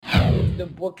the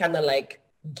book kind of like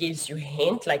gives you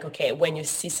hint, like, okay, when you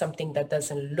see something that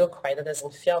doesn't look right, that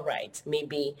doesn't feel right,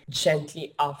 maybe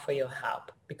gently offer your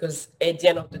help. Because at the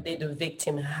end of the day, the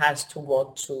victim has to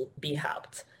want to be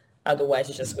helped. Otherwise,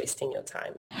 you're just wasting your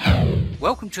time.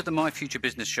 Welcome to the My Future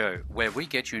Business Show, where we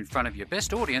get you in front of your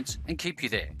best audience and keep you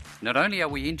there. Not only are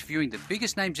we interviewing the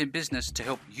biggest names in business to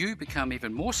help you become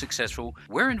even more successful,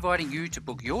 we're inviting you to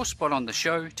book your spot on the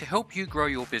show to help you grow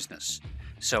your business.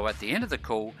 So at the end of the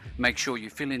call, make sure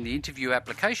you fill in the interview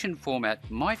application form at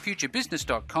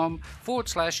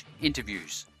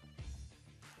myfuturebusiness.com/interviews.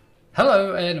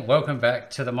 Hello and welcome back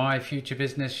to the My Future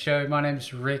Business Show. My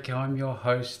name's Rick, I'm your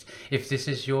host. If this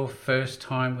is your first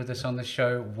time with us on the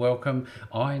show, welcome.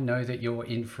 I know that you're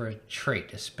in for a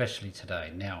treat, especially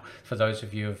today. Now, for those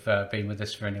of you who've been with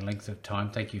us for any length of time,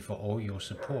 thank you for all your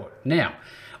support. Now,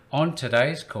 on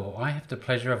today's call, I have the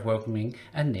pleasure of welcoming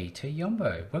Anita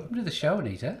Yombo. Welcome to the show,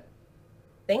 Anita.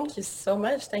 Thank you so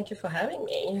much. Thank you for having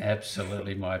me.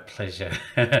 Absolutely, my pleasure.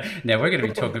 Now, we're going to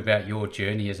be talking about your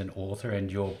journey as an author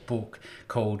and your book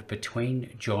called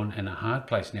Between John and a Hard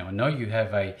Place. Now, I know you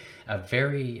have a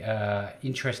very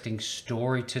interesting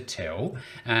story to tell.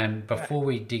 And before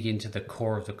we dig into the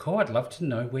core of the call, I'd love to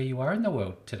know where you are in the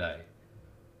world today.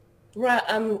 Right,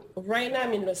 right now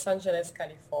I'm in Los Angeles,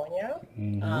 California,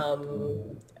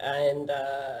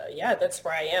 yeah, that's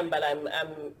where I am. But I'm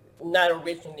not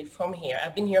originally from here.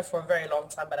 I've been here for a very long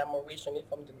time, but I'm originally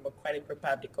from the Democratic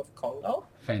Republic of Congo.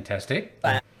 Fantastic.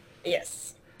 But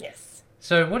yes.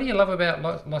 So, what do you love about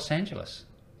Los Angeles?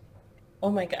 Oh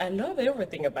my God, I love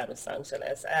everything about Los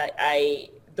Angeles.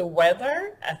 The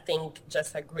weather, I think,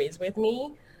 just agrees with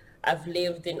me. I've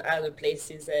lived in other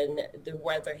places, and the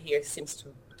weather here seems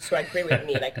to agree with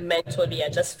me. Like mentally, I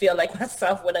just feel like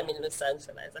myself when I'm in Los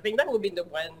Angeles. I think that would be the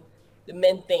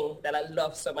main thing that I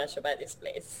love so much about this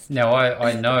place. Now,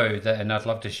 I know that, and I'd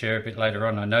love to share a bit later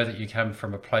on, I know that you come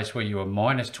from a place where you were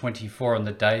minus 24 on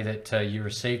the day that you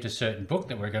received a certain book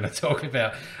that we're going to talk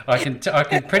about. I can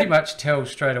pretty much tell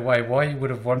straight away why you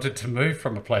would have wanted to move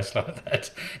from a place like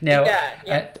that. Now,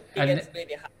 it gets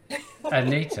really hard.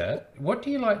 Anita, what do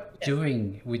you like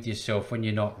doing with yourself when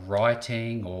you're not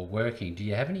writing or working? Do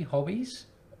you have any hobbies?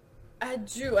 I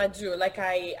do. Like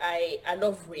I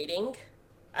love reading.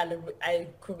 I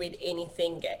could read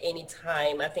anything at any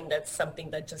time. I think that's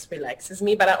something that just relaxes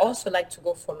me. But I also like to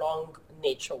go for long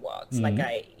nature walks. Like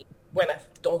when I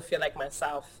don't feel like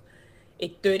myself, a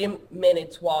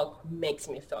 30-minute walk makes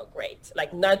me feel great.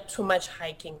 Like not too much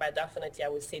hiking, but definitely I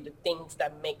would say the things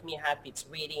that make me happy, it's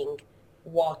reading,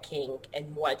 walking,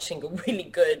 and watching a really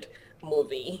good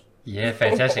movie. Yeah,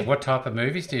 fantastic. What type of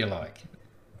movies do you like?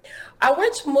 I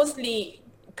watch mostly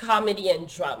comedy and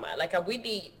drama. Like I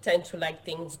really tend to like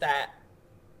things that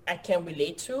I can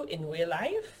relate to in real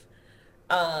life.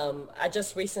 I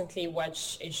just recently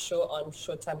watched a show on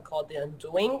Showtime called The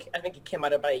Undoing. I think it came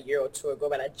out about a year or two ago,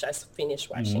 but I just finished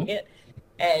watching it.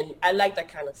 And I like that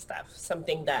kind of stuff,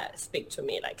 something that speaks to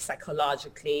me like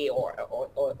psychologically or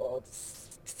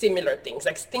similar things,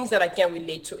 like things that I can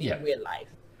relate to in real life.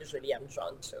 Usually I'm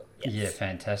drawn to. Yes. Yeah,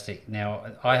 fantastic. Now,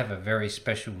 I have a very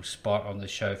special spot on the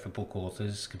show for book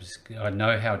authors because I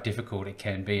know how difficult it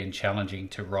can be and challenging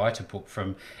to write a book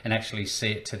from and actually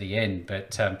see it to the end.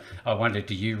 But I wonder,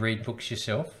 do you read books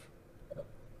yourself?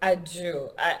 I do.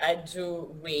 I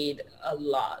do read a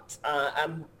lot.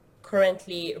 I'm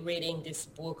currently reading this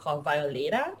book called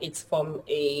Violeta. It's from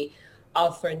a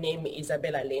author named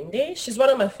Isabel Allende. She's one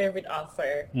of my favorite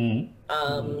authors.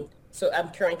 So I'm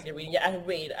currently reading.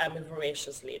 I'm a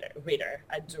voracious reader.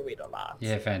 I do read a lot.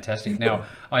 Yeah, fantastic. Now,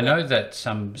 I know that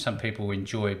some people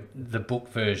enjoy the book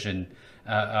version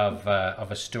of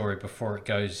a story before it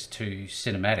goes to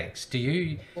cinematics. Do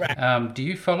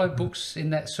you follow books in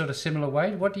that sort of similar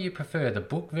way? What do you prefer, the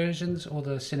book versions or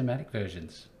the cinematic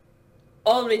versions?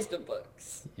 Always the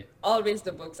books. Yeah. Always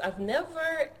the books. I've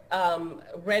never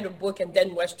read a book and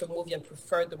then watched a movie and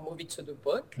preferred the movie to the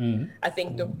book. I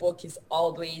think the book is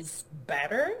always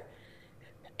better.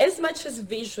 As much as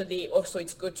visually, also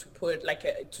it's good to put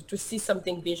to see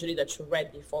something visually that you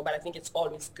read before, but I think it's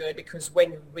always good because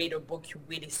when you read a book, you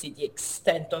really see the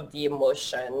extent of the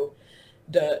emotion.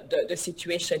 The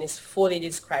situation is fully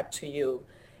described to you.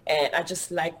 And I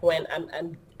just like when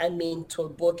I'm into a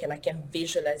book and I can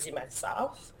visualize it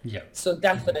myself. Yeah. So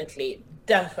definitely,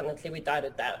 without a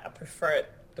doubt, I prefer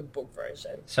the book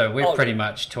version. So we're pretty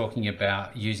much talking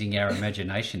about using our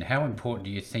imagination. How important do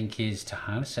you think is to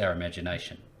harness our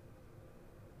imagination?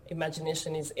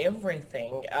 Imagination is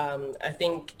everything. I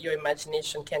think your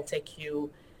imagination can take you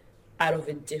out of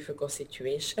a difficult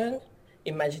situation.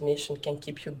 Imagination can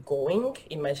keep you going.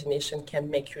 Imagination can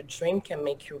make you dream, can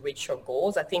make you reach your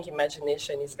goals. I think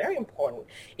imagination is very important.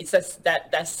 It's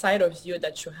that side of you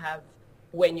that you have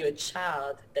when you're a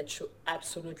child that you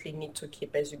absolutely need to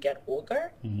keep as you get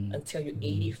older until you're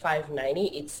 85,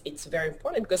 90. It's very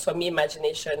important because for me,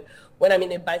 imagination, when I'm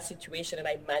in a bad situation and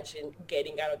I imagine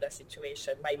getting out of that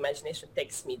situation, my imagination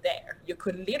takes me there. You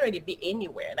could literally be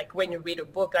anywhere. Like when you read a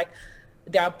book, like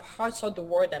there are parts of the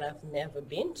world that I've never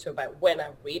been to, but when I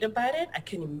read about it, I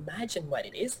can imagine what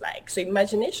it is like. So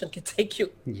imagination can take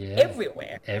you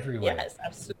everywhere. Everywhere. Yes,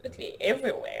 absolutely.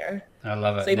 Everywhere. I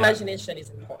love it. So imagination is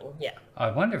important. Yeah.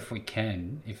 I wonder if we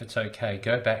can, if it's okay,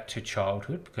 go back to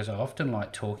childhood, because I often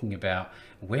like talking about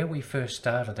where we first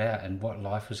started out and what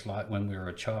life was like when we were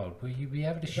a child. Will you be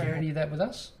able to share any of that with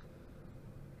us?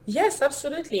 Yes,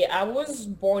 absolutely. I was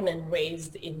born and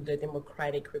raised in the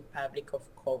Democratic Republic of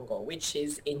Congo, which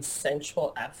is in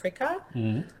Central Africa.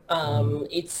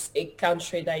 It's a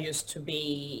country that used to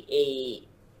be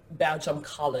a Belgium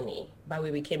colony, but we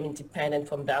became independent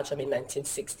from Belgium in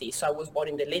 1960. So I was born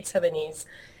in the late 70s,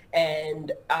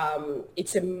 and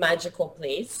it's a magical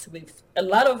place with a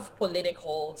lot of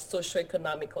political,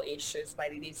 socio-economical issues,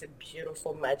 but it is a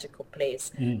beautiful, magical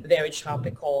place, very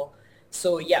tropical.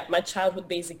 So yeah, my childhood,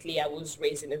 basically, I was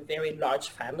raised in a very large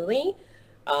family.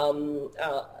 And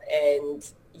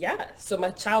yeah, so my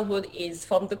childhood is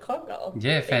from the Congo.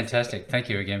 Yeah, Basically. fantastic. Thank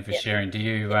you again for sharing. Do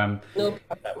you, No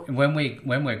problem.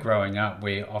 when we're growing up,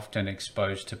 we're often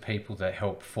exposed to people that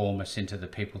help form us into the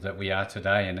people that we are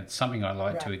today, and it's something I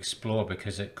like to explore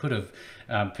because it could have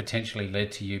potentially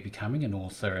led to you becoming an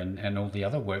author and all the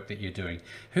other work that you're doing.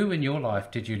 Who in your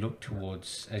life did you look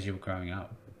towards as you were growing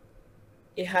up?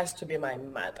 It has to be my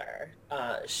mother.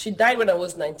 She died when I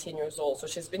was 19 years old, so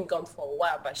she's been gone for a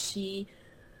while, but she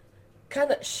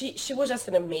was just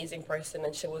an amazing person,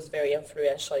 and she was very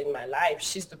influential in my life.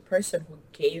 She's the person who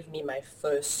gave me my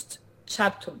first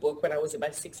chapter book when I was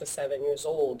about 6 or 7 years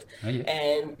old. Oh, yeah.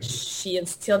 And she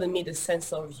instilled in me the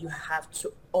sense of you have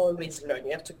to always learn.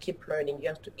 You have to keep learning. You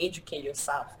have to educate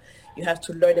yourself. You have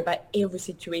to learn about every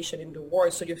situation in the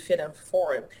world so you feel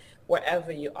informed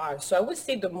wherever you are. So I would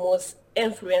say the most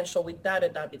influential, without a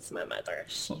doubt, it's my mother.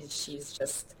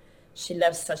 She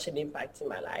left such an impact in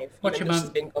my life. What's your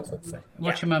mum?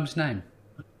 What's your mum's name?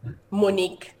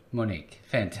 Monique. Monique,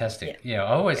 fantastic. Yeah,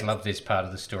 I always love this part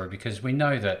of the story because we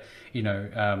know that,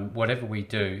 whatever we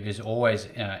do is always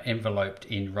enveloped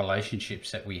in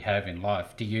relationships that we have in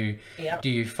life. Do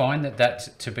you find that that's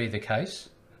to be the case?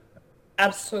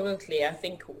 Absolutely. I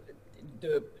think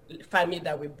the family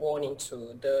that we're born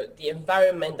into, the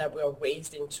environment that we're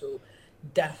raised into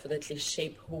definitely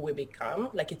shape who we become.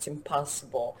 Like it's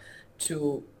impossible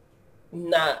to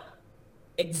not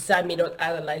examine or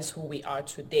analyze who we are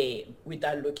today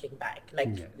without looking back.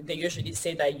 Like they usually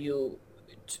say that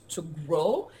to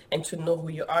grow and to know who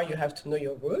you are, you have to know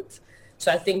your roots.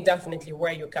 So I think definitely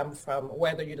where you come from,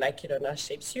 whether you like it or not,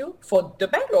 shapes you for the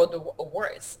better or the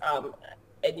worse.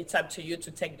 And it's up to you to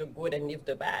take the good and leave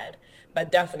the bad.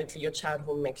 But definitely your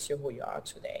childhood makes you who you are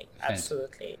today.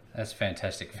 Absolutely. That's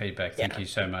fantastic feedback. Thank you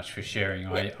so much for sharing.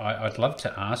 I'd love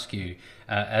to ask you,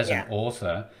 as an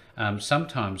author,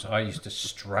 sometimes I used to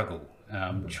struggle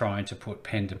trying to put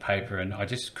pen to paper and I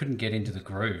just couldn't get into the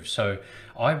groove. So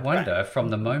I wonder, from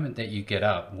the moment that you get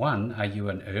up, one, are you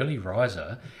an early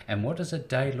riser? And what does a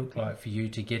day look like for you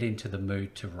to get into the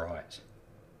mood to write?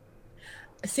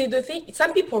 See, the thing,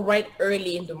 some people write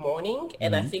early in the morning,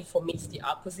 and I think for me it's the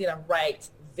opposite. I write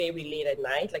very late at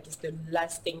night. Like it's the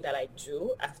last thing that I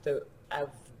do after I've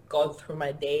gone through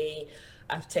my day.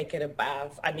 I've taken a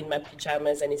bath. I'm in my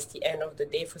pajamas, and it's the end of the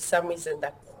day. For some reason,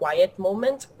 that quiet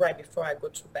moment right before I go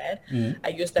to bed, I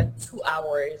use that 2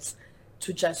 hours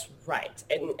to just write.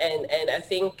 And I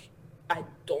think I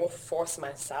don't force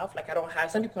myself. Like I don't have,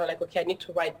 some people are like, okay, I need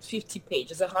to write 50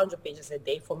 pages, 100 pages a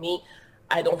day. For me,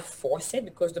 I don't force it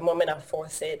because the moment I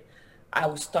force it, I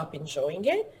will stop enjoying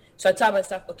it. So I tell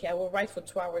myself, okay, I will write for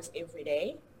 2 hours every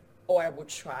day, or I will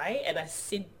try, and I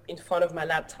sit in front of my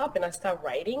laptop and I start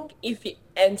writing. If it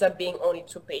ends up being only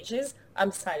 2 pages,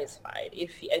 I'm satisfied.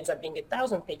 If it ends up being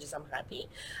 1,000 pages, I'm happy.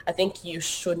 I think you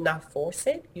should not force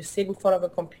it. You sit in front of a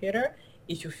computer.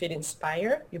 If you feel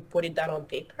inspired, you put it down on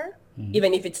paper.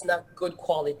 Even if it's not good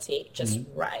quality, just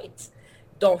write.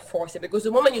 Don't force it, because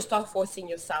the moment you start forcing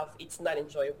yourself, it's not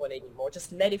enjoyable anymore.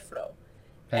 Just let it flow.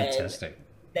 Fantastic. And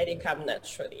let it come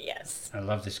naturally. Yes. I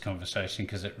love this conversation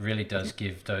because it really does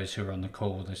give those who are on the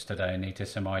call with us today, Anita,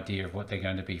 some idea of what they're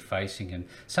going to be facing and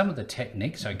some of the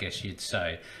techniques, I guess you'd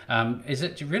say. Is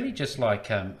it really just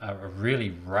like a really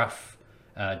rough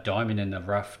diamond in the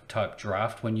rough type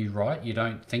draft when you write? You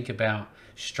don't think about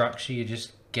structure, you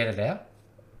just get it out?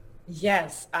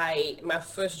 Yes, my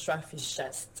first draft is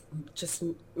just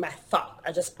my thought.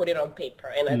 I just put it on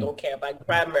paper and I don't care about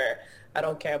grammar. I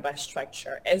don't care about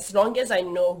structure. As long as I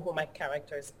know who my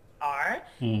characters are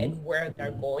and where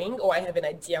they're going, or I have an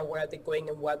idea where they're going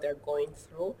and what they're going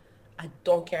through, I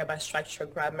don't care about structure,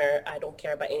 grammar. I don't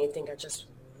care about anything. I just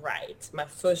write. My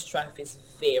first draft is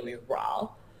very raw,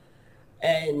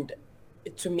 and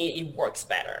to me, it works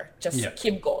better. Yeah. Just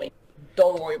keep going.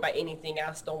 Don't worry about anything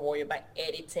else. Don't worry about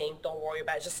editing. Don't worry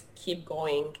about, just keep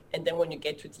going. And then when you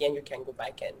get to the end, you can go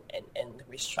back and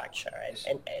restructure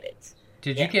and edit.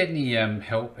 Did you get any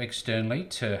help externally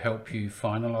to help you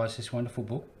finalize this wonderful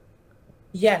book?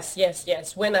 Yes, yes,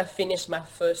 yes. When I finished my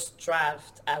first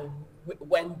draft, I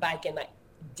went back and I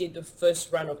did the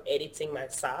first run of editing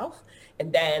myself.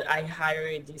 And then I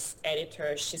hired this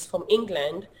editor. She's from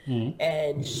England.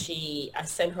 And I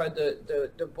sent her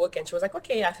the book and she was like,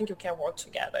 okay, I think you can work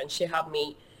together. And she helped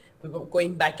me. We were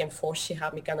going back and forth. She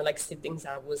helped me kind of like see things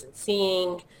I wasn't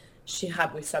seeing. She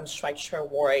helped with some structure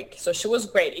work. So she was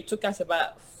great. It took us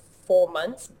about 4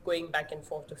 months going back and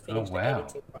forth to finish the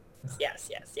editing process. Yes,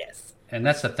 yes, yes. And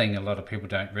that's the thing a lot of people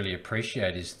don't really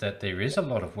appreciate, is that there is a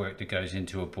lot of work that goes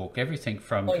into a book. Everything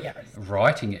from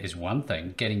writing it is one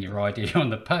thing, getting your idea on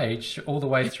the page, all the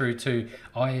way through to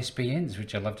ISBNs,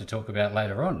 which I'd love to talk about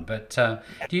later on. But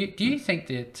do you think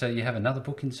that you have another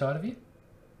book inside of you?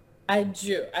 I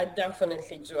do. I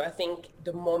definitely do. I think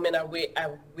the moment I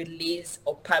release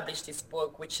or publish this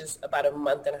book, which is about a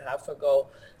month and a half ago,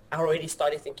 I already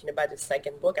started thinking about the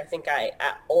second book. I think I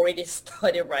already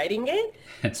started writing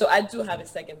it. So I do have a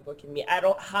second book in me.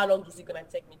 How long is it going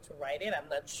to take me to write it? I'm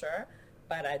not sure,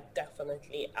 but I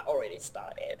already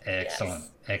started. Excellent.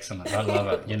 Yes. Excellent. I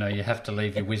love it. You have to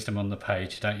leave your wisdom on the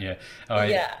page, don't you?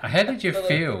 Yeah. How did you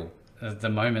feel the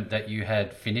moment that you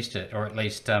had finished it? Or at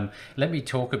least let me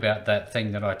talk about that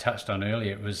thing that I touched on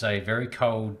earlier. It was a very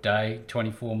cold day,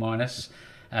 24 minus.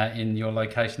 In your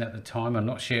location at the time. I'm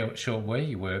not sure where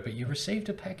you were, but you received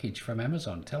a package from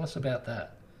Amazon. Tell us about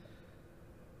that.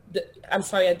 I'm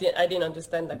sorry, I didn't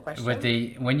understand that question.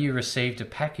 When you received a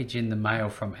package in the mail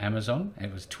from Amazon,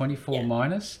 it was 24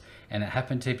 minus, and it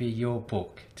happened to be your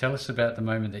book. Tell us about the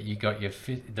moment that you got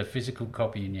the physical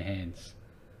copy in your hands.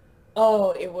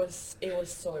 Oh, it was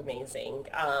so amazing.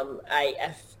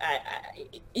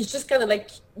 It's just kind of like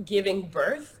giving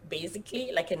birth,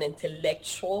 basically, like an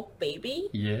intellectual baby.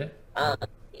 Yeah.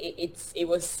 It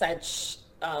was such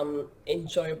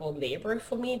enjoyable labor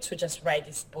for me to just write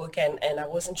this book, and I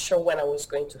wasn't sure when I was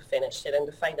going to finish it. And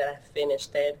the fact that I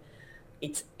finished it,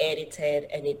 it's edited,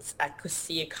 and I could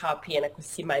see a copy and I could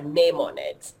see my name on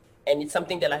it. And it's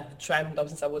something that I've dreamt of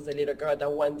since I was a little girl, that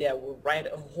one day I will write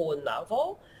a whole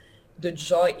novel. The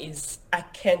joy I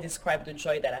can't describe the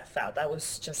joy that I felt. I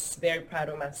was just very proud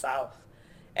of myself.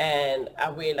 And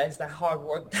I realized that hard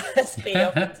work does pay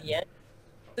off at the end.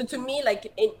 So to me,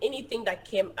 like anything that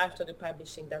came after the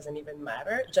publishing doesn't even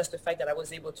matter. Just the fact that I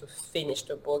was able to finish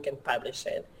the book and publish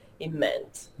it, it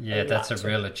meant that's a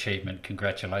real achievement.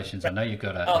 Congratulations. I know you've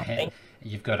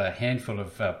got a handful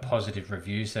of positive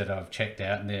reviews that I've checked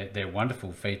out, and they're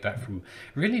wonderful feedback from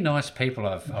really nice people.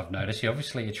 I've noticed you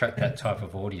obviously attract that type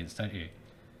of audience, don't you?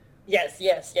 Yes,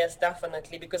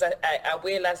 definitely. Because I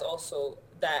realize also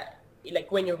that,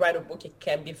 like, when you write a book, it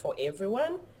can be for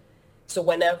everyone. So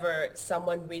whenever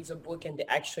someone reads a book and they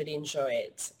actually enjoy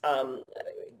it,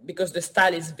 because the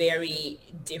style is very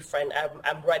different.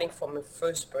 I'm writing from a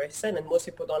first person, and most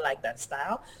people don't like that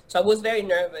style. So I was very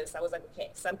nervous. I was like, okay,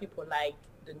 some people like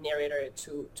the narrator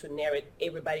to narrate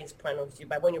everybody's point of view,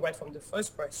 but when you write from the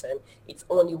first person, it's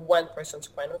only one person's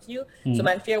point of view. So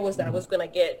my fear was that I was going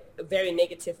to get very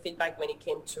negative feedback when it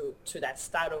came to that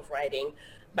style of writing.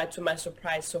 But to my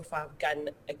surprise, so far I've gotten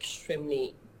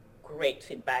extremely great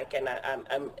feedback, and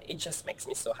it just makes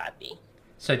me so happy.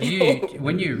 So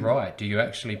when you write, do you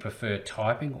actually prefer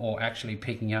typing or actually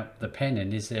picking up the pen,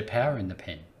 and is there power in the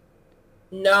pen?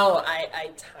 No,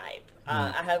 I type.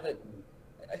 I have a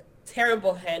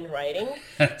terrible handwriting.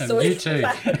 So you too.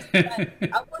 I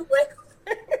won't work.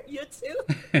 You too?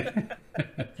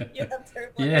 You have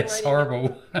terrible handwriting. Yeah, it's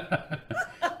horrible.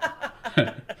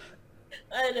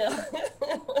 I know.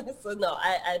 So no,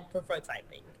 I prefer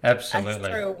typing. Absolutely. I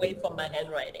stray away from my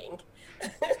handwriting.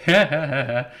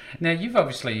 Now, you've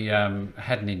obviously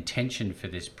had an intention for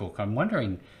this book. I'm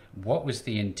wondering, what was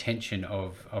the intention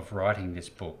of writing this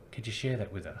book? Could you share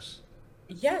that with us?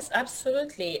 Yes,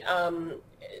 absolutely.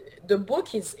 The book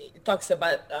talks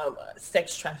about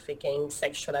sex trafficking,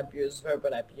 sexual abuse,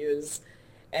 verbal abuse,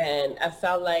 and I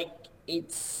felt like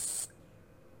it's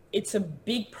it's a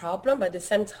big problem, but at the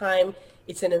same time,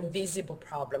 it's an invisible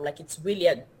problem. Like it's really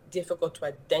difficult to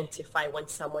identify when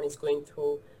someone is going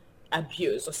through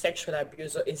abuse or sexual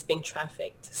abuse or is being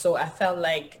trafficked. So I felt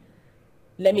like,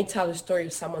 let me tell a story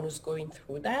of someone who's going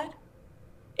through that,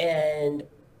 and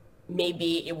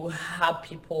maybe it will help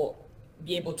people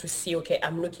be able to see, okay,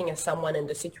 I'm looking at someone and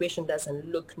the situation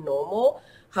doesn't look normal.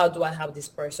 How do I help this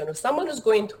person? Or someone who's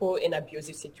going through an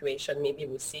abusive situation, maybe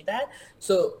we'll see that.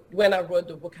 So when I wrote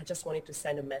the book, I just wanted to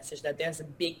send a message that there's a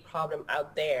big problem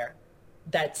out there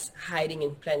that's hiding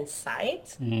in plain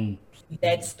sight.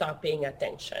 Let's start paying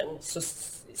attention.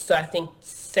 So I think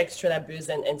sexual abuse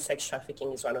and sex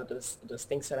trafficking is one of those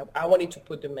things that I wanted to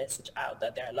put the message out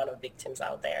that there are a lot of victims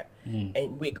out there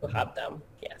and we could help them.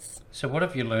 Yes. So what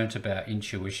have you learnt about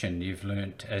intuition? You've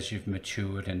learnt as you've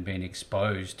matured and been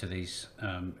exposed to these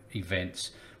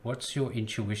events. What's your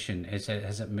intuition? Has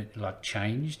it like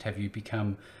changed? Have you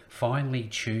become finely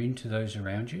tuned to those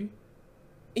around you?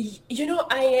 You know,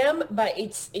 I am, but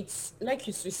it's like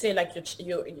you say, like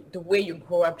the way you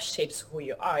grow up shapes who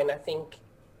you are, and I think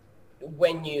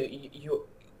when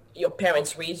your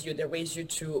parents raise you, they raise you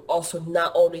to also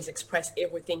not always express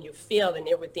everything you feel and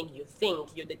everything you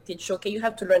think. They teach, okay, you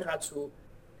have to learn how to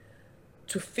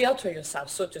filter yourself,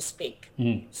 so to speak.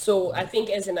 So I think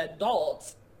as an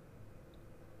adult,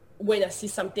 when I see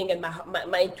something and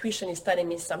my intuition is telling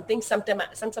me something, sometimes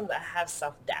I have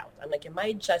self-doubt. I'm like, am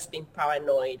I just being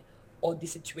paranoid, or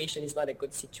this situation is not a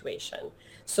good situation?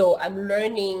 So I'm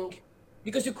learning,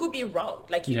 because you could be wrong.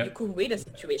 Like you could read a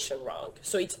situation wrong.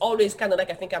 So it's always kind of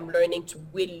like, I think I'm learning to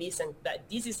really listen that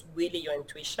this is really your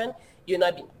intuition. You're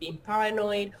not being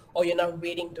paranoid, or you're not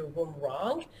reading the room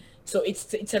wrong. So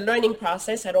it's a learning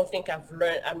process. I don't think I've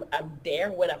learned, I'm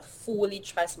there when I fully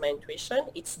trust my intuition.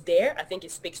 It's there. I think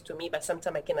it speaks to me, but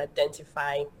sometimes I can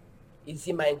identify, is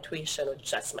it my intuition or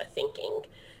just my thinking?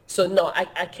 So no,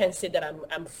 I can't say that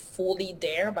I'm fully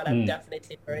there, but I'm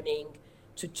definitely learning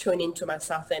to tune into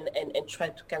myself and try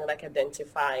to kind of like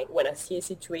identify when I see a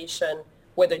situation,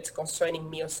 whether it's concerning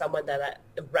me or someone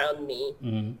around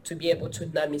me, to be able to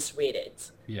not misread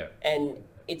it. Yeah. And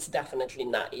it's definitely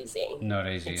not easy. Not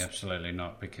easy, absolutely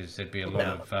not, because there'd be a lot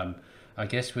of, I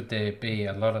guess, would there be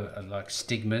a lot of like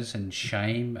stigmas and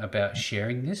shame about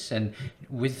sharing this? And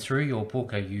through your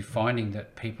book, are you finding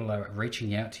that people are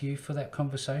reaching out to you for that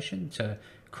conversation to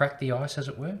crack the ice, as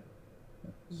it were?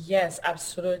 Yes,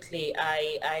 absolutely.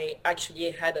 I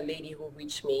actually had a lady who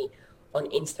reached me on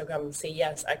Instagram and say,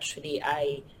 yes, actually,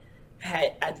 I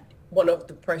had one of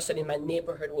the person in my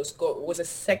neighborhood was a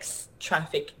sex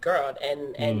trafficked girl,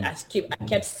 and I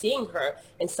kept seeing her,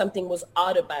 and something was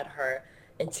odd about her,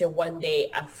 until one day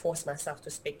I forced myself to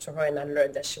speak to her, and I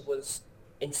learned that she was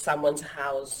in someone's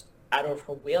house out of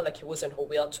her will, like it wasn't her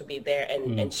will to be there,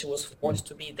 and she was forced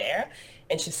to be there.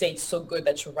 And she said, it's so good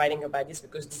that you're writing about this,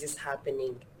 because this is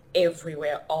happening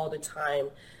everywhere all the time,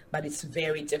 but it's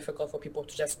very difficult for people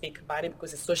to just speak about it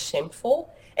because it's so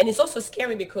shameful. And it's also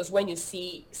scary because when you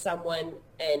see someone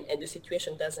and the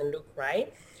situation doesn't look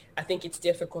right, I think it's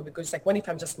difficult because it's like, what if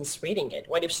I'm just misreading it?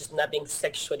 What if she's not being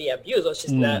sexually abused, or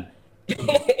she's not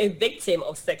a victim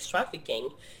of sex trafficking?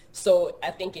 So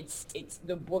I think it's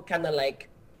the book kind of like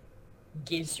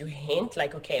gives you a hint,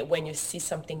 like, okay, when you see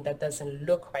something that doesn't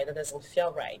look right, that doesn't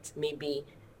feel right, maybe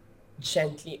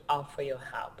gently offer your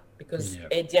help, because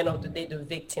at the end of the day, the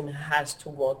victim has to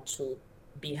want to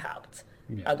be helped.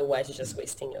 Otherwise, you're just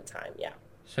wasting your time.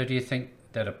 So do you think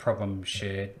that a problem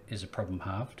shared is a problem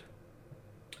halved?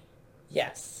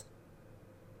 Yes.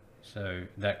 So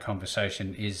that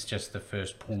conversation is just the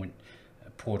first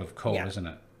port of call, isn't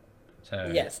it?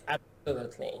 So yes,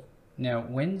 absolutely. Now,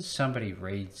 when somebody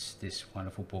reads this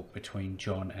wonderful book, Between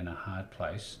John and a Hard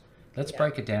Place, let's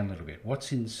break it down a little bit.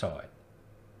 What's inside?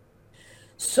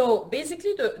 So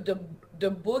basically,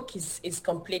 the book is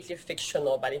completely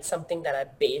fictional, but it's something that I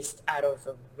based out of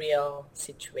a real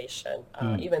situation.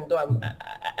 Even though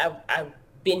I've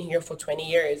been here for 20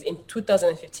 years, in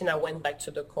 2015 I went back to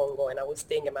the Congo, and I was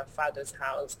staying at my father's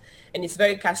house. And it's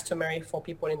very customary for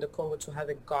people in the Congo to have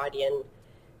a guardian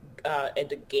at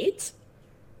the gate.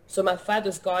 So my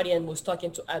father's guardian was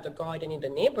talking to other guardian in the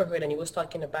neighborhood, and he was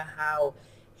talking about how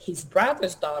his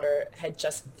brother's daughter had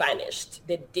just vanished.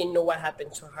 They didn't know what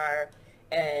happened to her,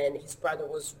 and his brother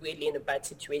was really in a bad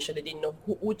situation. They didn't know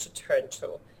who to turn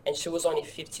to, and she was only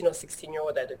 15 or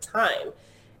 16-year-old at the time.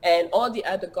 And all the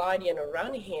other guardian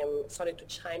around him started to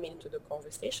chime into the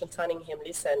conversation, telling him,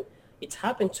 listen, it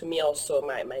happened to me also.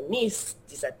 My niece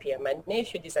disappeared, my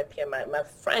nephew disappeared, my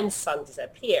friend's son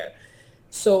disappeared.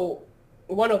 So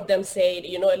one of them said,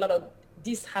 a lot of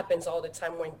this happens all the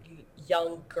time when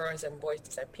young girls and boys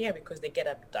disappear, because they get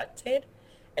abducted,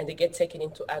 and they get taken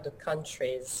into other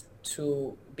countries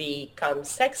to become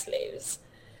sex slaves.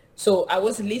 So I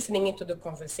was listening into the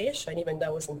conversation, even though I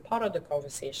wasn't part of the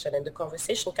conversation, and the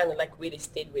conversation kind of like really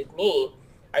stayed with me.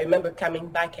 I remember coming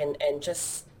back and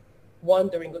just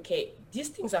wondering, okay, these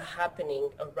things are happening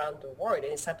around the world,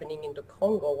 and it's happening in the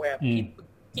Congo where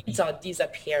kids are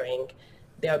disappearing,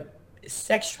 they're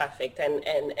sex trafficked, and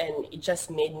it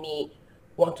just made me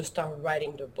want to start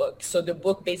writing the book. So the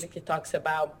book basically talks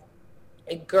about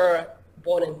a girl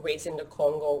born and raised in the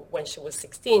Congo. When she was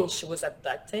 16, she was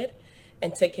abducted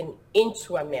and taken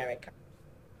into America.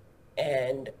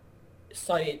 And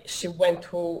she went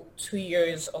through 2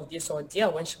 years of this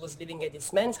ordeal when she was living at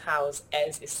this man's house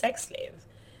as a sex slave.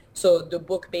 So the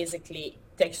book basically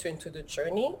takes you into the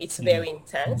journey. It's very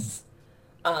intense.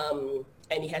 And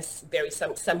it has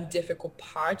some difficult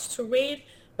parts to read,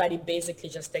 but it basically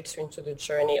just takes you into the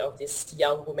journey of this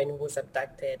young woman who was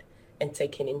abducted and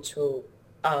taken into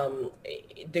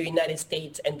the United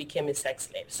States and became a sex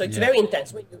slave. So it's very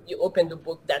intense. When you open the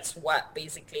book, that's what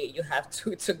basically you have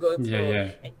to go through.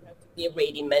 And you have to be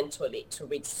ready mentally to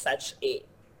read such a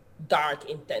dark,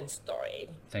 intense story.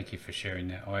 Thank you for sharing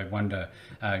that. I wonder,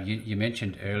 you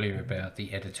mentioned earlier about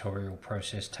the editorial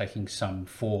process taking some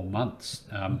 4 months.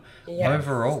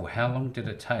 Overall, how long did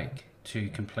it take to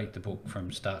complete the book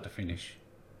from start to finish?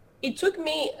 It took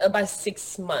me about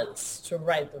 6 months to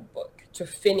write the book, to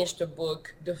finish the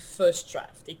book, the first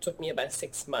draft. It took me about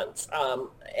 6 months,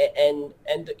 and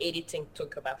the editing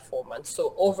took about 4 months.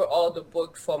 So overall, the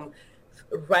book, from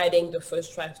writing the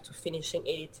first draft to finishing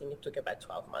editing, it took about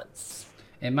 12 months.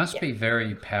 It must be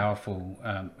very powerful,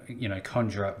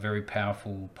 conjure up very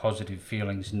powerful positive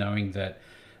feelings, knowing that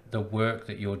the work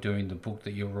that you're doing, the book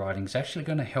that you're writing, is actually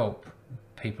going to help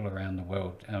people around the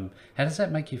world. How does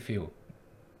that make you feel?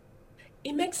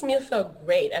 It makes me feel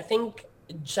great. I think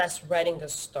just writing the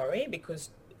story, because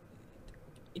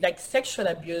like sexual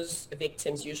abuse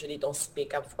victims usually don't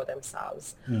speak up for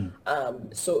themselves.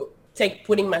 So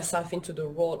putting myself into the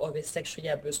role of a sexually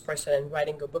abused person and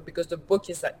writing a book, because the book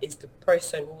is the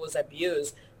person who was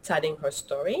abused telling her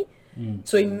story.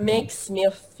 So it makes me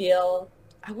feel,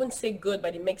 I wouldn't say good,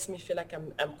 but it makes me feel like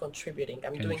I'm contributing.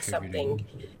 I'm doing something,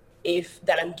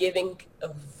 that I'm giving a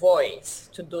voice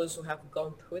to those who have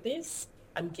gone through this.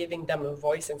 I'm giving them a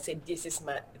voice and say, this is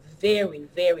my very,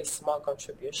 very small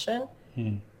contribution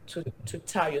to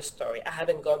tell your story. I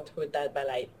haven't gone through that, but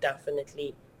I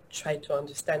definitely try to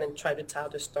understand and try to tell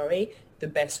the story the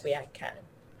best way I can.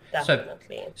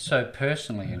 Definitely. So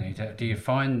personally, Anita, do you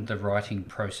find the writing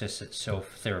process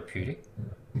itself therapeutic?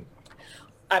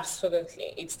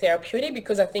 Absolutely. It's therapeutic,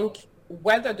 because I think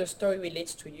whether the story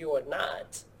relates to you or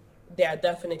not, there are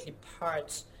definitely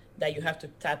parts that you have to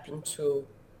tap into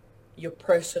your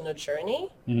personal journey.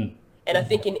 And I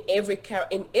think in every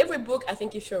book, I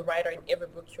think if you're a writer, in every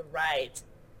book you write,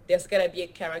 there's going to be a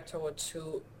character or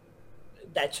two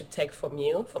that you take from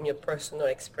your personal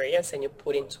experience and you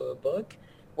put into a book,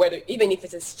 even if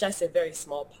it's just a very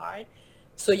small part.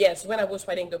 So yes, when I was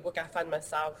writing the book, I found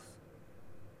myself,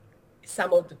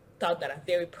 some of the thoughts that are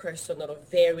very personal or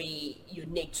very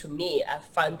unique to me, I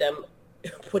found them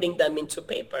putting them into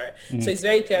paper. So it's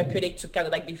very therapeutic to kind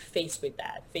of like be faced with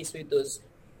those,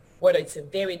 whether it's a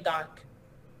very dark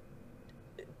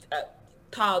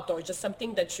thought or just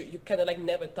something that you kind of like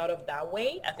never thought of that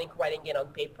way. I think writing it on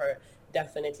paper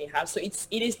definitely helps. So it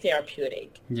is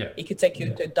therapeutic. It could take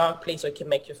you to a dark place, or it can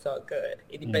make you feel good.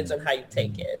 It depends on how you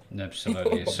take it.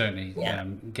 Absolutely. It certainly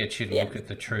gets you to look at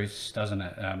the truths, doesn't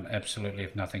it? Absolutely,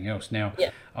 if nothing else. Now,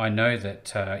 I know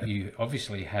that you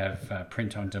obviously have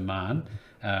print on demand.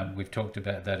 We've talked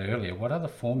about that earlier. What other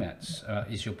formats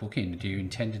is your book in? Do you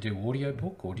intend to do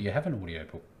audiobook, or do you have an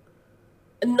audiobook?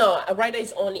 No, right now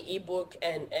it's only ebook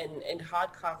and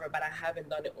hardcover, but I haven't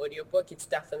done an audiobook. It's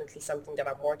definitely something that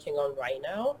I'm working on right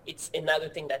now. It's another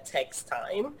thing that takes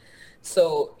time.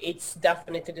 So it's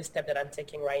definitely the step that I'm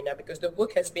taking right now, because the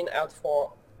book has been out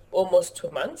for almost 2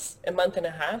 months, a month and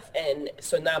a half. And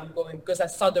so now I'm going, because I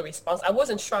saw the response. I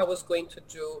wasn't sure I was going to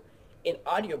do an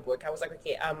audiobook. I was like,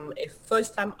 okay, I'm a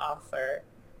first-time author.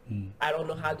 I don't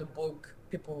know how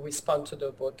people respond to the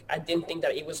book. I didn't think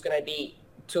that it was going to be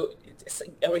to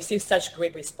receive such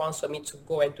great response for me to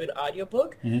go and do an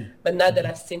audiobook. But now that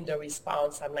I've seen the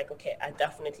response, I'm like, okay, I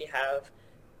definitely have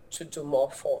to do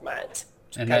more format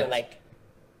to kind of like.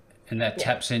 And that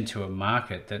taps into a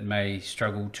market that may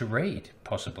struggle to read,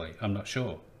 possibly. I'm not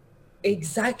sure.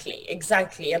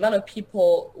 Exactly. A lot of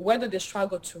people, whether they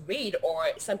struggle to read, or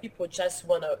some people just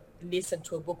want to listen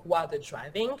to a book while they're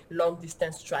driving, long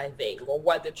distance driving, or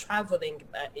while they're traveling,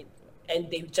 and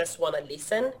they just want to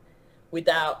listen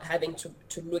without having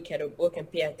to look at a book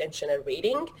and pay attention and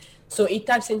reading. So it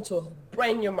taps into a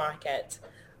brand new market.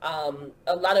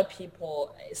 A lot of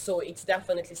people, so it's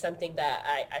definitely something that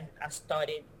I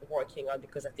started working on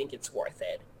because I think it's worth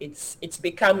it. It's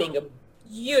becoming a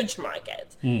huge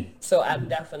market. So I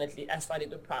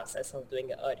started the process of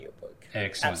doing an audiobook.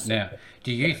 Excellent. Absolutely. Now,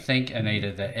 do you think,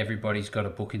 Anita, that everybody's got a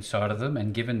book inside of them?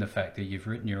 And given the fact that you've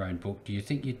written your own book, do you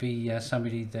think you'd be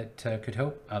somebody that could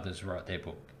help others write their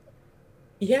book?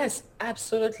 Yes,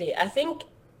 absolutely. I think,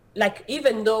 like,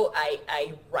 even though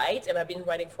I write and I've been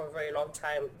writing for a very long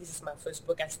time, this is my first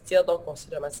book, I still don't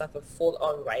consider myself a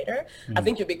full-on writer. I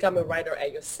think you become a writer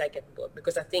at your second book,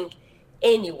 because I think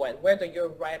anyone, whether you're a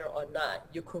writer or not,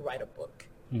 you could write a book.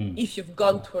 If you've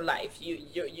gone through life,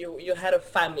 you had a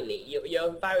family, your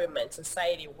environment,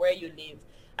 society, where you live,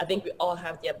 I think we all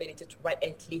have the ability to write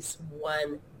at least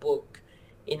one book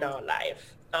in our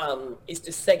life. It's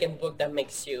the second book that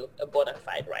makes you a bona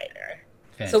fide writer.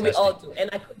 Fantastic. So we all do. And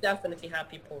I could definitely have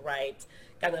people write,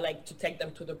 kind of like to take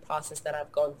them through the process that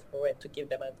I've gone through and to give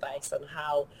them advice on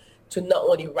how to not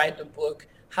only write the book,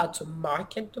 how to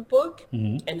market the book,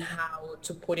 and how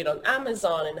to put it on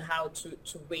Amazon, and how to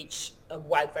reach a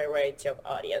wide variety of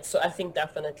audience. So I think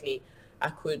definitely I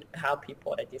could help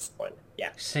people at this point. Yeah.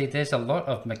 See, there's a lot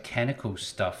of mechanical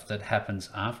stuff that happens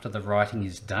after the writing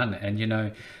is done. And, you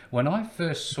know, when I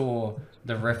first saw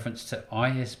the reference to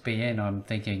ISBN, I'm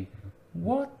thinking,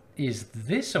 what is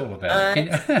this all about?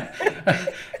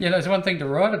 You know, it's one thing to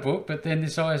write a book, but then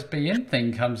this ISBN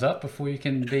thing comes up before you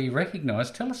can be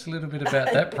recognized. Tell us a little bit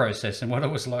about that process and what it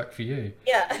was like for you.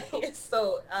 Yeah.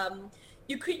 So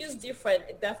you could use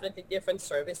definitely different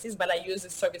services, but I use a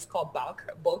service called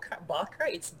Bowker.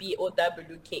 It's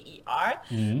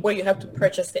BOWKER, where you have to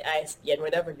purchase the ISBN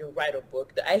whenever you write a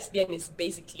book. The ISBN is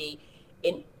basically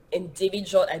an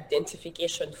individual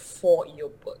identification for your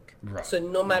book. Right. So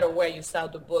no matter where you sell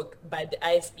the book, by the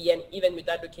ISBN, even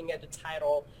without looking at the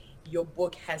title, your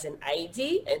book has an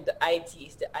ID, and the ID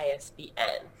is the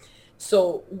ISBN.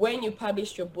 So when you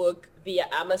publish your book via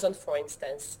Amazon, for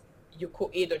instance, you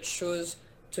could either choose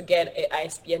to get an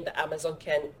ISBN that Amazon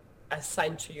can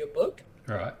assign to your book,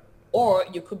 Right. or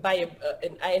you could buy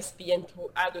an ISBN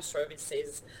through other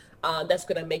services. That's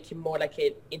going to make you more like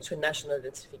an international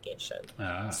identification.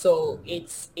 So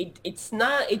it's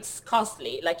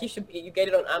costly. Like if you get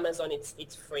it on Amazon,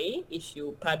 it's free if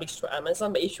you publish through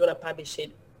Amazon. But if you want to publish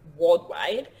it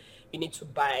worldwide, you need to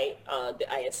buy the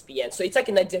ISBN. So it's like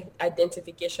an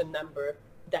identification number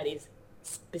that is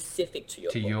specific to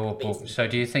your book. So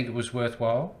do you think it was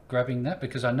worthwhile grabbing that?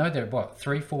 Because I know they're what,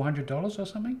 $300-$400 or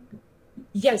something?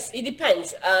 Yes, it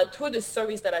depends. Through the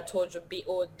service that I told you,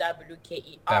 BOWKER,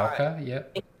 Bowker, yeah.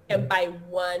 you can buy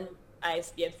one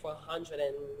ISBN for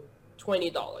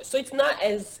 $120. So it's not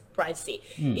as pricey.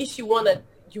 If you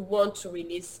want to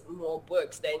release more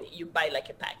books, then you buy like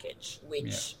a package,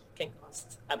 which can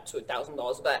cost up to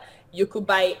 $1,000. But you could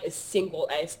buy a single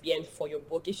ISBN for your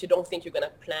book. If you don't think you're going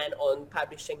to plan on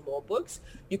publishing more books,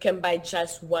 you can buy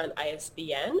just one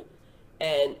ISBN,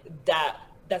 and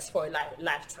that's for a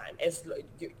lifetime.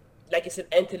 Like it's an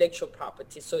intellectual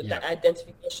property, so the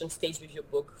identification stays with your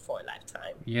book for a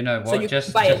lifetime. You know what? So you can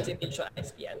buy individual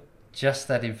ISBN. Just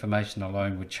that information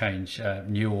alone would change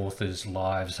new authors'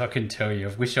 lives. I can tell you.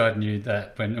 I wish I knew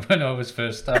that when I was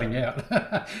first starting out.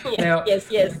 Now,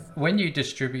 yes. When you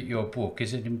distribute your book,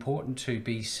 is it important to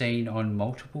be seen on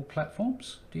multiple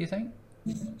platforms, do you think?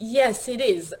 Yes, it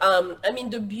is. I mean,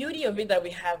 the beauty of it that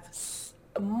we have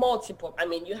multiple. I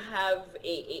mean, you have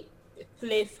a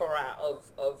plethora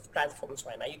of platforms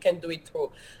right now. You can do it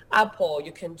through Apple,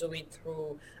 you can do it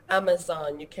through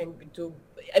Amazon,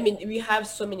 we have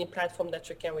so many platforms that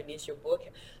you can release your book.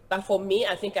 But for me,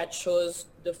 I think I chose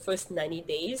the first 90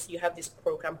 days. You have this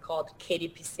program called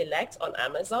KDP Select on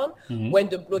Amazon, when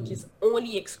the book is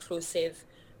only exclusive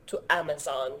to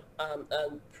Amazon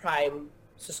Prime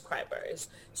subscribers.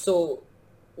 So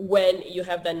when you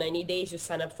have that 90 days, you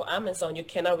sign up for Amazon, you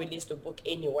cannot release the book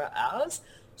anywhere else.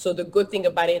 So the good thing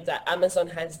about it is that Amazon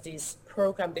has this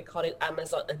program, they call it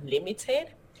Amazon Unlimited,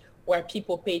 where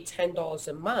people pay $10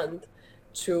 a month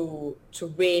to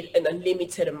read an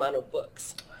unlimited amount of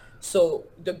books. So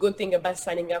the good thing about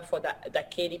signing up for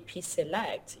that KDP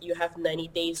Select, you have 90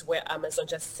 days where Amazon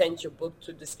just sends your book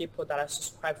to these people that are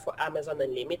subscribed for Amazon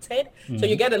Unlimited. So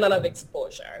you get a lot of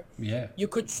exposure. Yeah. You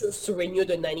could choose to renew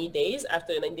the 90 days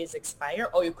after the 90 days expire,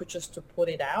 or you could choose to put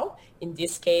it out. In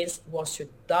this case, once you're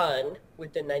done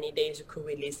with the 90 days, you could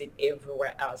release it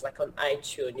everywhere else, like on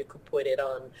iTunes. You could put it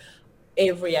on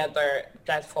every other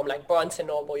platform like Barnes and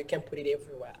Noble, you can put it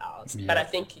everywhere else. Yeah. But I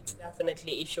think it's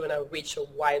definitely, if you want to reach a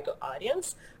wider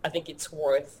audience, I think it's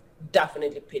worth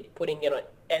definitely putting it on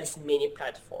as many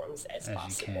platforms as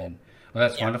possible. You can. Well,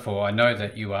 that's wonderful. I know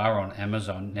that you are on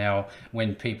Amazon now.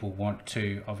 When people want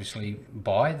to obviously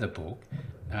buy the book,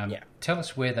 tell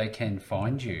us where they can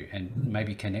find you and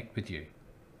maybe connect with you.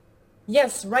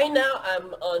 Yes, right now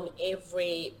I'm on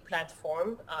every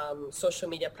platform, social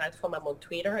media platform. I'm on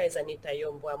Twitter as Anita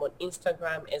Yombo. I'm on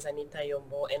Instagram as Anita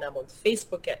Yombo, and I'm on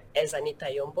Facebook as Anita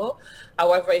Yombo.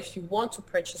 However, if you want to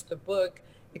purchase the book,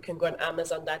 you can go on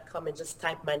Amazon.com and just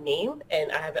type my name,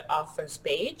 and I have an author's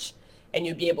page, and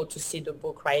you'll be able to see the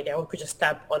book right there. Or you could just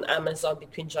type on Amazon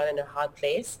Between John and a Hard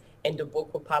Place, and the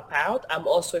book will pop out. I'm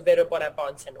also available at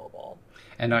Barnes and Noble.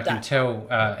 And I can tell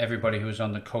everybody who is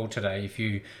on the call today, if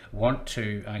you want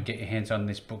to get your hands on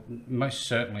this book, most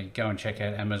certainly go and check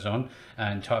out Amazon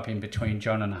and type in Between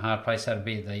John and a Hard Place. That'll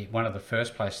be one of the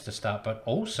first places to start. But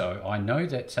also, I know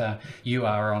that you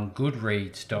are on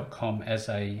Goodreads.com as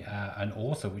an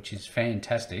author, which is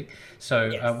fantastic.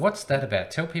 So what's that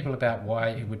about? Tell people about why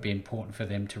it would be important for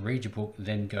them to read your book,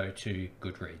 then go to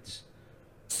Goodreads.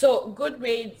 So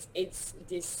Goodreads, it's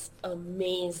this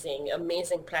amazing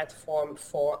platform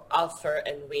for author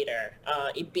and reader.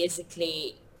 It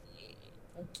basically,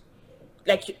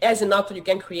 like as an author, you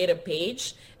can create a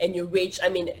page and you reach,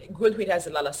 Goodreads has a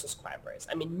lot of subscribers.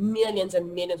 Millions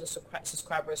and millions of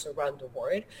subscribers around the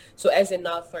world. So as an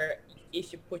author,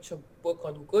 if you put your book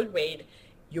on Goodreads,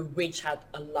 you reach out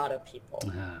a lot of people,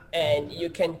 and you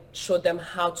can show them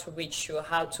how to reach you,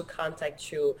 how to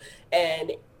contact you.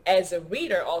 And as a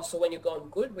reader, also, when you go on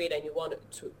Goodreads and you want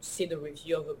to see the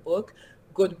review of a book,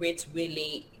 Goodreads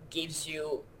really gives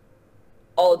you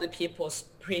all the people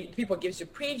gives you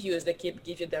previews, they give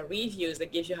you their reviews, they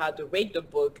give you how to rate the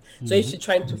book. So if you're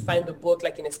trying to find the book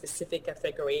like in a specific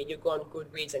category, you go on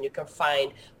Goodreads and you can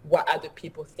find what other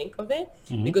people think of it.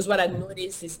 Because what I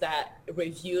noticed is that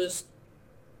reviews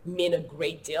mean a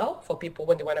great deal for people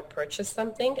when they want to purchase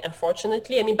something.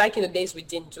 Unfortunately, back in the days we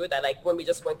didn't do that. Like when we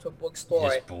just went to a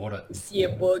bookstore, just bought it. You see a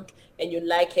book and you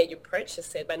like it, you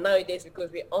purchase it. But nowadays,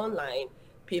 because we're online,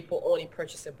 people only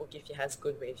purchase a book if it has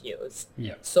good reviews.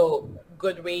 Yeah. So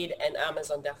Goodreads and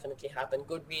Amazon definitely help. And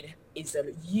Goodreads is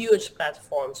a huge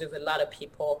platform with a lot of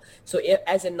people. So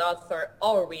as an author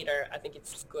or a reader, I think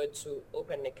it's good to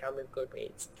open an account with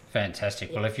Goodreads.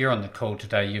 Fantastic. Well, if you're on the call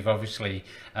today, you've obviously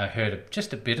heard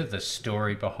just a bit of the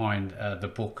story behind the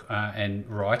book and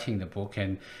writing the book,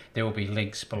 and there will be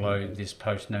links below this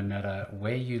post. No matter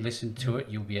where you listen to it,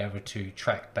 you'll be able to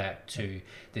track back to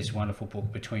this wonderful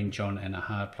book, Between John and a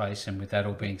Hard Place. And with that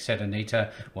all being said,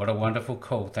 Anita, what a wonderful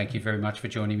call. Thank you very much for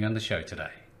joining me on the show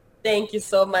today. Thank you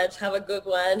so much. Have a good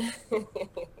one.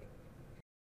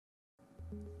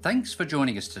 Thanks for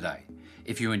joining us today.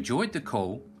 If you enjoyed the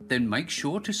call, then make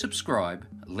sure to subscribe,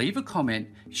 leave a comment,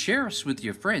 share us with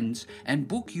your friends, and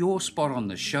book your spot on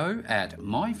the show at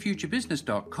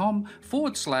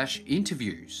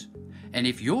myfuturebusiness.com/interviews. And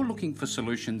if you're looking for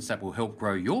solutions that will help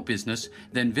grow your business,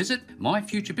 then visit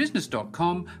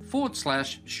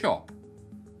myfuturebusiness.com/shop.